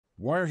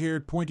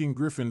Wirehaired Pointing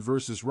Griffon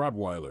versus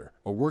Rottweiler,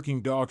 a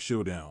working dog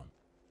showdown.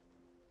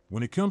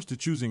 When it comes to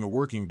choosing a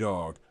working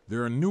dog,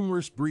 there are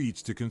numerous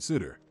breeds to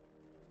consider.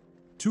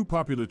 Two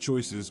popular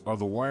choices are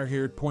the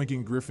Wirehaired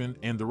Pointing Griffon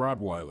and the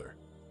Rottweiler.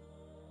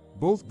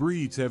 Both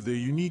breeds have their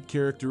unique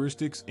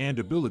characteristics and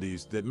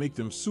abilities that make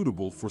them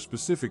suitable for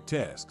specific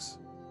tasks.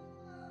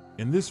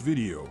 In this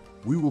video,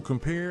 we will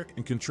compare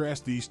and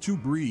contrast these two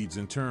breeds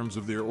in terms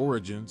of their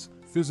origins,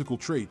 physical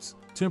traits,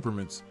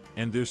 temperaments,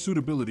 and their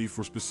suitability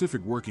for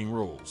specific working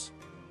roles.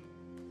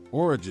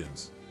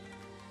 Origins.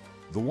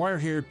 The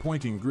Wirehaired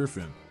Pointing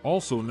Griffon,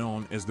 also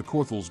known as the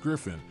Korthals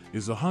Griffon,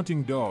 is a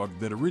hunting dog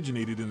that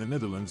originated in the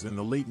Netherlands in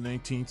the late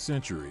 19th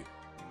century.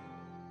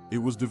 It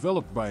was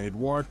developed by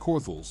Eduard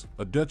Korthals,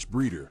 a Dutch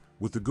breeder,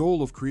 with the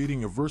goal of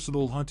creating a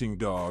versatile hunting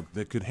dog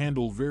that could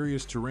handle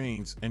various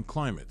terrains and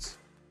climates.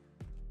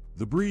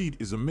 The breed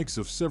is a mix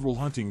of several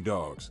hunting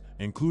dogs,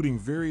 including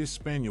various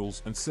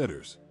spaniels and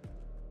setters.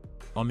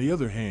 On the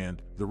other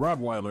hand, the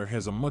Rottweiler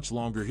has a much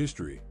longer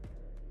history.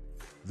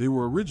 They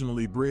were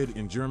originally bred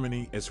in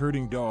Germany as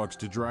herding dogs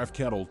to drive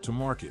cattle to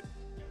market.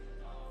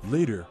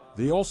 Later,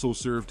 they also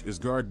served as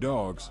guard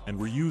dogs and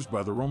were used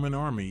by the Roman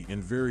army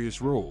in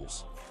various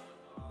roles.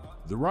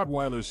 The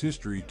Rottweiler's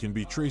history can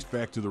be traced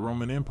back to the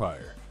Roman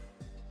Empire.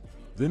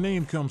 The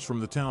name comes from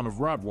the town of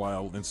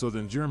Rottweil in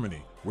southern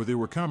Germany, where they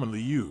were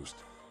commonly used.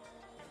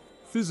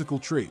 Physical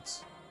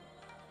traits.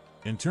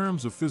 In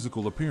terms of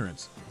physical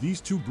appearance,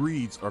 these two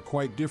breeds are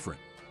quite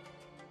different.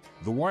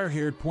 The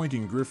Wirehaired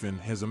Pointing Griffon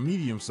has a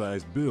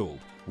medium-sized build,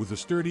 with a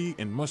sturdy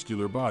and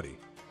muscular body.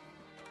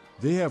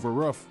 They have a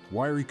rough,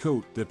 wiry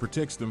coat that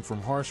protects them from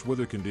harsh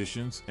weather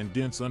conditions and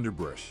dense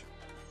underbrush.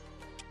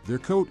 Their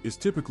coat is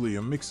typically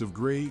a mix of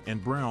gray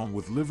and brown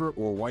with liver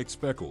or white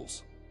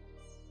speckles.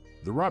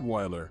 The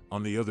Rottweiler,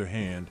 on the other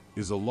hand,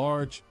 is a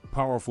large,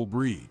 powerful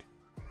breed.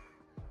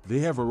 They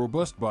have a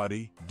robust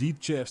body, deep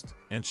chest,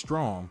 and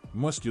strong,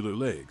 muscular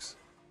legs.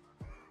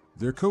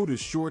 Their coat is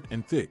short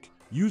and thick,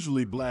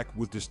 usually black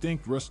with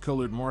distinct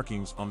rust-colored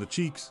markings on the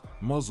cheeks,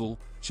 muzzle,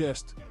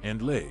 chest,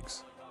 and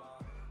legs.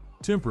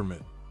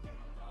 Temperament.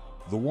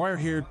 The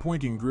Wirehaired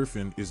Pointing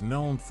Griffon is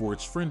known for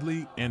its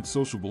friendly and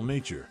sociable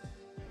nature.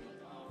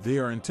 They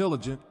are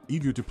intelligent,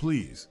 eager to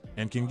please,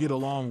 and can get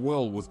along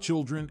well with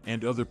children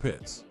and other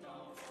pets.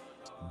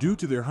 Due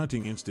to their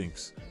hunting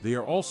instincts, they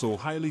are also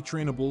highly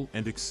trainable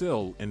and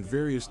excel in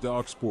various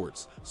dog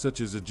sports, such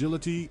as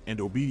agility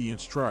and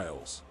obedience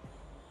trials.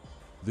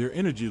 Their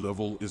energy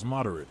level is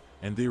moderate,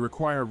 and they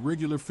require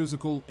regular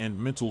physical and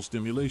mental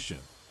stimulation.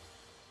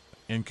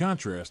 In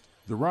contrast,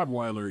 the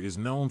Rottweiler is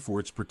known for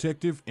its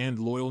protective and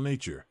loyal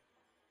nature.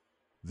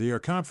 They are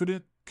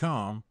confident,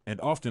 calm, and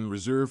often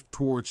reserved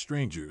towards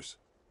strangers.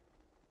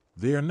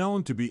 They are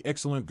known to be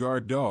excellent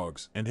guard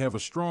dogs and have a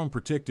strong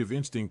protective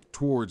instinct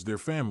towards their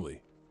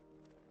family.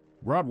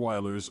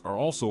 Rottweilers are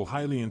also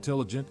highly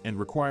intelligent and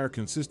require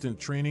consistent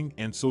training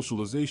and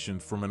socialization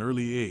from an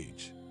early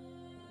age.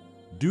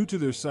 Due to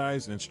their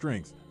size and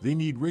strength, they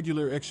need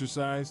regular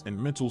exercise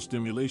and mental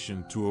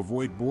stimulation to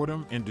avoid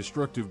boredom and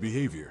destructive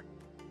behavior.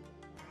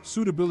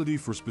 Suitability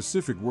for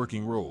specific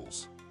working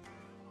roles.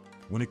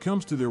 When it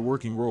comes to their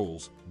working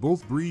roles,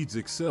 both breeds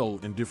excel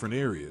in different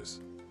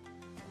areas.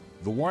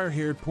 The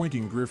Wirehaired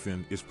Pointing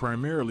Griffon is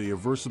primarily a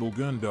versatile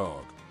gun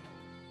dog.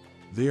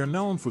 They are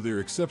known for their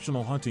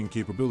exceptional hunting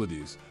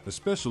capabilities,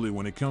 especially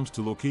when it comes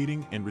to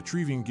locating and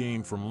retrieving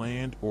game from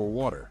land or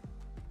water.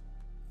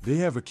 They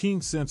have a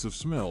keen sense of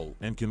smell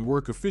and can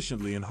work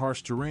efficiently in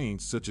harsh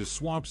terrains such as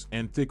swamps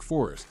and thick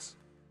forests.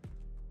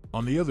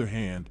 On the other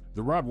hand,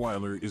 the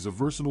Rottweiler is a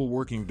versatile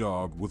working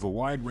dog with a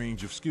wide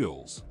range of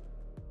skills.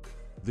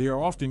 They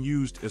are often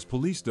used as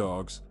police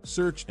dogs,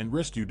 search and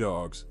rescue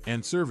dogs,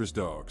 and service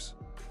dogs.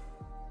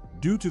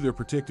 Due to their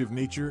protective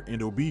nature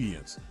and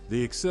obedience, they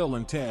excel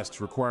in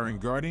tasks requiring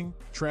guarding,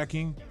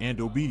 tracking,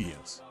 and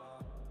obedience.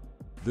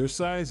 Their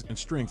size and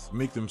strength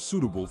make them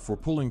suitable for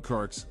pulling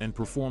carts and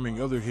performing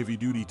other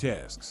heavy-duty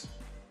tasks.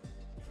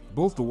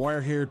 Both the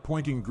Wirehaired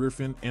Pointing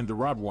Griffon and the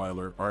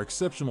Rottweiler are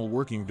exceptional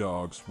working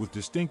dogs with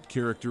distinct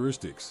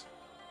characteristics.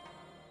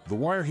 The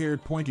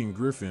Wirehaired Pointing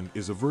Griffon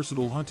is a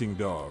versatile hunting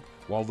dog,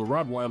 while the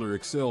Rottweiler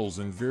excels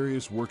in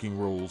various working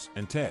roles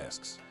and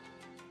tasks.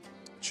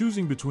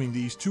 Choosing between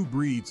these two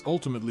breeds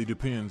ultimately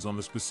depends on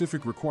the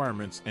specific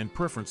requirements and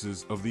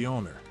preferences of the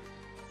owner.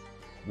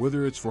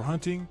 Whether it's for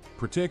hunting,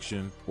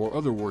 protection, or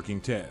other working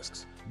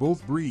tasks,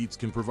 both breeds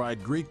can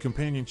provide great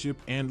companionship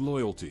and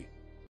loyalty.